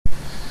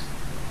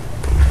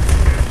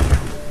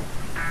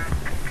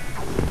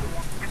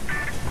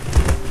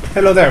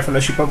Hello there,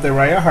 Fellowship of the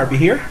Raya, Harvey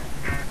here,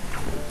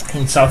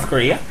 in South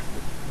Korea.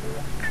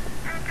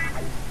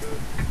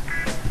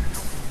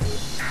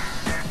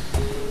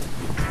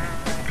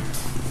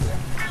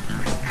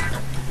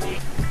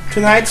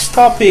 Tonight's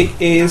topic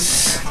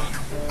is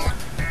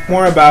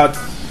more about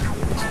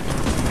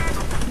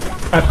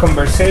a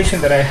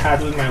conversation that I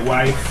had with my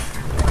wife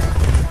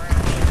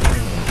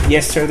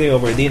yesterday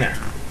over dinner.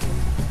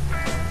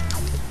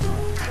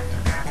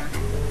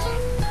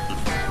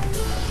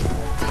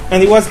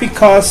 And it was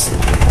because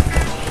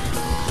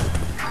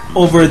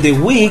over the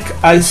week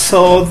I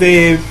saw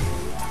the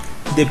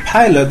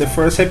pilot, the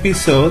first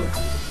episode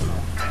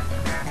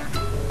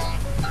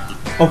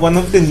of one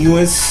of the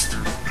newest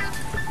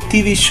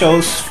TV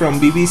shows from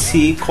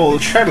BBC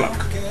called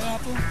Sherlock.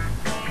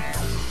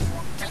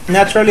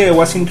 Naturally, I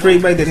was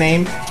intrigued by the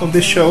name of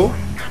the show,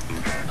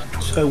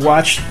 so I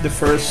watched the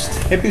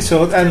first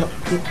episode, and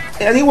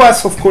it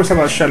was, of course,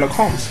 about Sherlock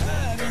Holmes.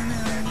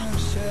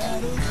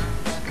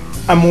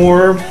 A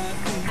more,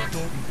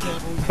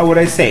 how would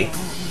I say,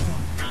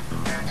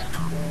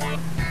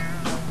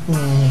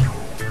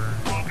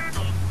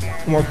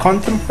 more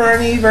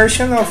contemporary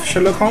version of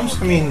Sherlock Holmes.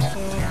 I mean,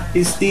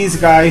 it's this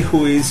guy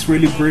who is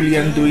really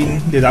brilliant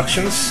doing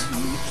deductions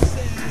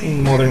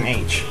in modern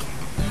age.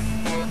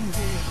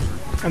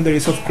 And there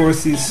is, of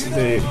course, his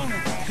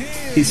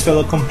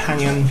fellow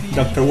companion,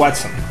 Dr.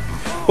 Watson.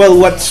 Well,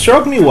 what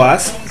struck me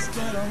was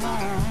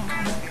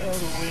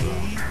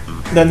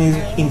that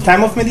in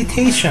time of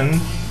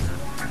meditation,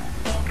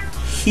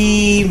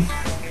 he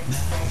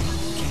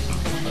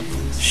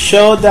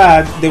showed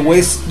that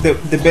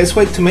the best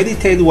way to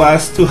meditate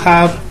was to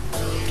have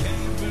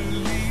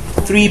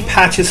 3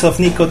 patches of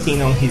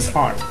nicotine on his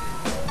arm.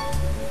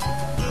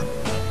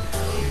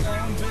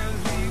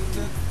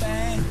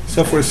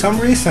 So for some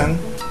reason,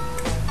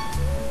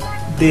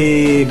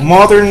 the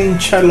modern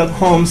Sherlock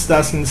Holmes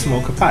doesn't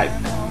smoke a pipe,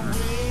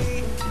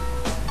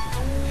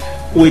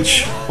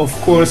 which of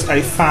course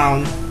I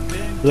found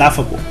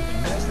laughable.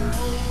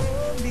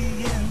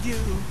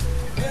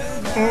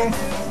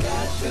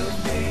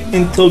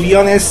 And to be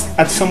honest,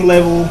 at some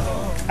level,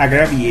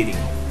 aggravating.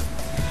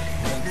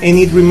 And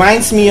it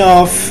reminds me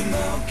of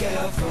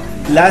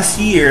last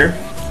year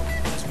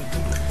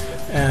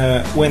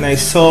when I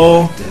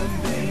saw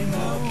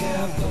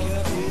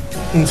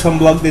in some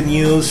blog the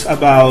news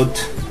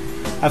about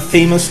a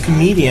famous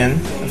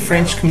comedian, a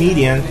French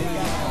comedian,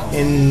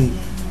 and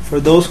for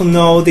those who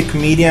know the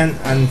comedian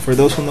and for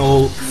those who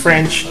know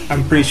French,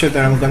 I'm pretty sure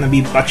that I'm gonna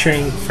be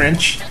butchering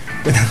French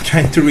when I'm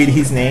trying to read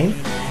his name.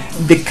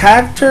 The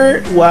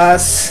character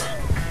was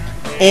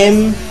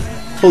M.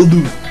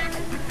 Hulot,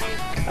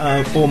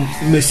 or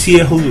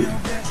Monsieur Hulot,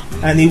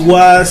 and it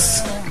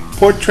was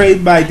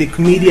portrayed by the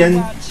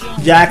comedian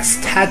Jacques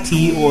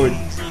Tati or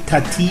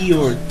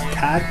Tati.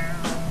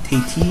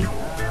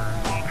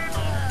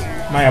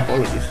 My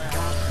apologies.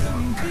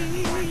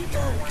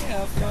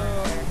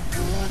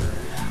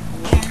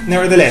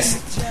 Nevertheless,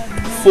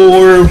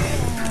 for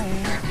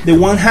the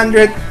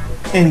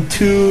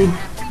 102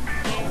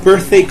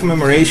 birthday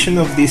commemoration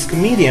of this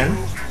comedian,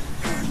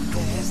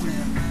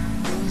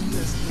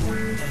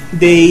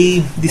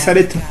 they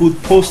decided to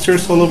put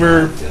posters all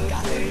over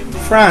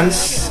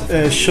France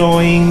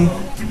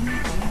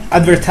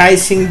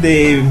advertising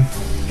the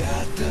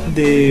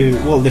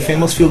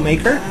famous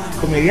filmmaker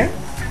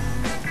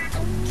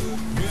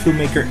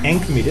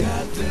and comedian.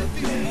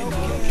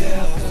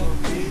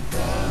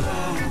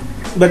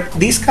 But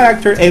this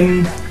character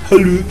M.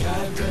 Hulot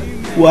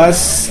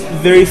was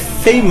very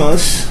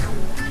famous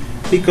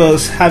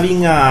because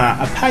having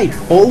a pipe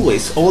all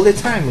the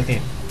time with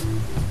him.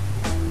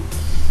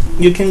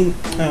 You can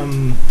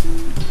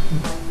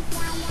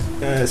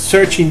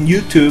search in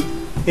YouTube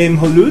M.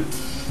 Hulot,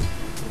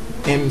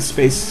 M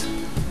space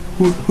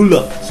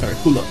Hulot,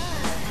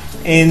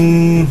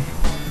 and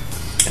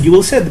you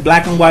will see the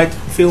black and white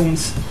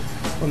films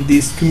on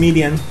this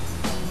comedian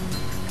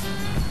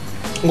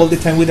all the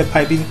time with a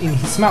pipe in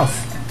his mouth.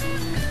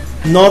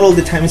 Not all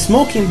the time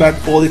smoking, but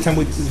all the time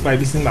with his pipe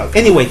in his mouth.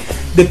 Anyway,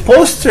 the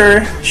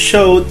poster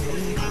showed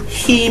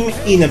him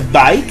in a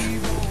bike,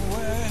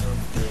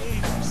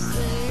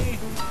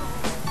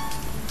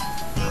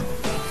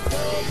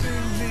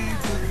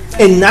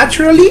 and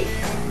naturally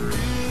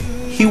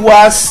he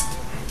was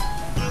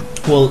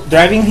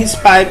driving his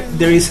bike.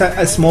 There is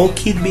a small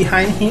kid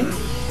behind him,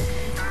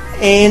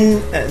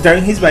 and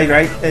driving his bike,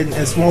 right? And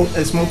a small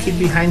kid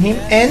behind him,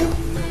 and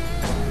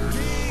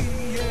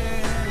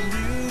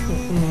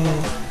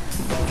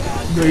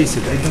where is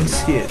it? I don't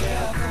see it.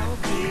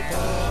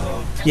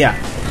 Yeah,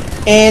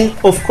 and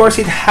of course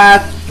it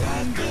had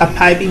a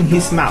pipe in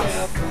his mouth.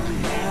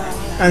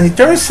 And it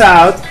turns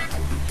out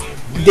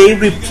they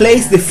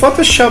replaced the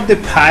Photoshop the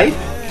pipe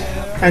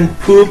and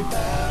put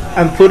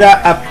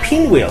a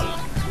pinwheel.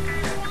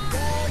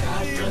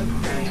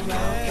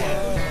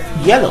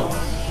 Yellow.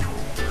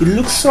 It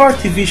looks so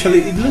artificial.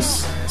 It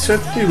looks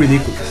certainly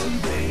ridiculous.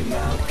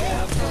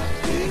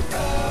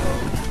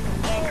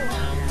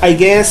 I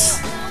guess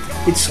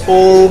it's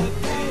all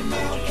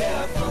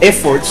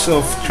efforts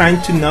of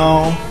trying to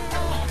know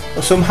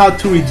or somehow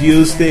to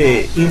reduce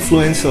the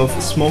influence of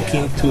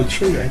smoking to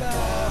children.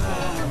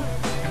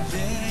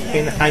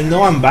 And I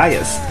know I'm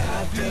biased,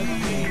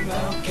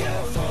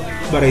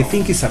 but I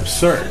think it's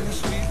absurd.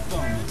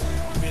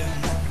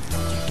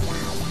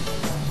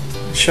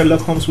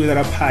 Sherlock Holmes without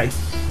a pipe,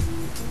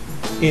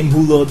 and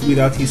Hulot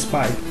without his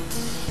pipe.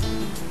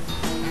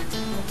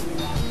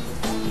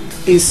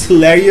 It's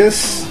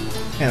hilarious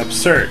and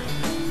absurd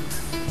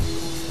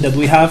that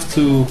we have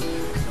to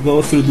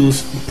go through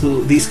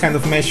these kind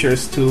of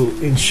measures to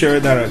ensure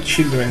that our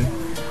children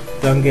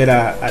don't get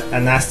a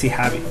nasty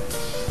habit.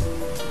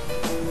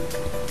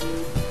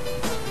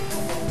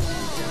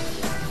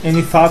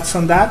 Any thoughts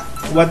on that?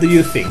 What do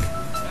you think?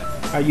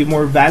 Are you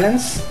more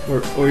balanced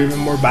or even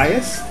more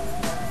biased?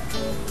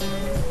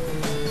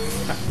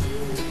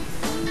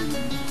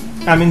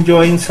 I'm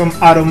enjoying some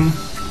autumn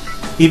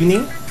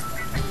evening.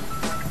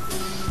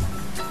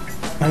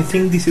 I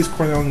think this is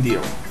Cornell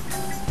Deal.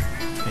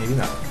 Maybe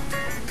not.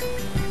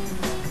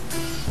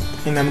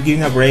 And I'm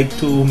giving a break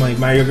to my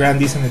Mario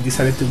Grandes, and I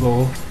decided to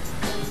go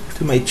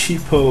to my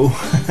cheapo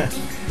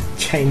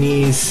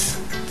Chinese.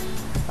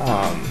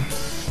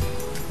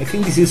 I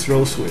think this is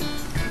rosewood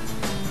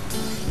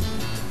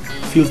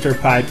filter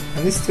pipe,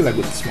 and it's still a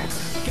good smoke.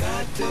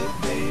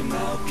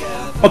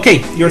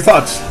 Okay, your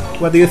thoughts.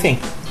 What do you think?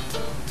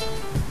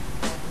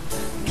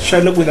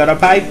 Sherlock without a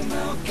pipe,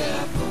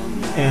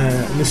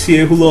 and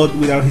Monsieur Hulot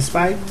without his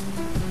pipe.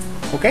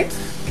 Okay?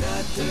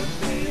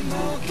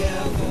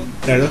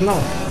 Let us know.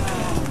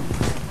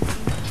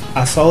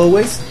 As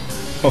always,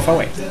 puff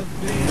away.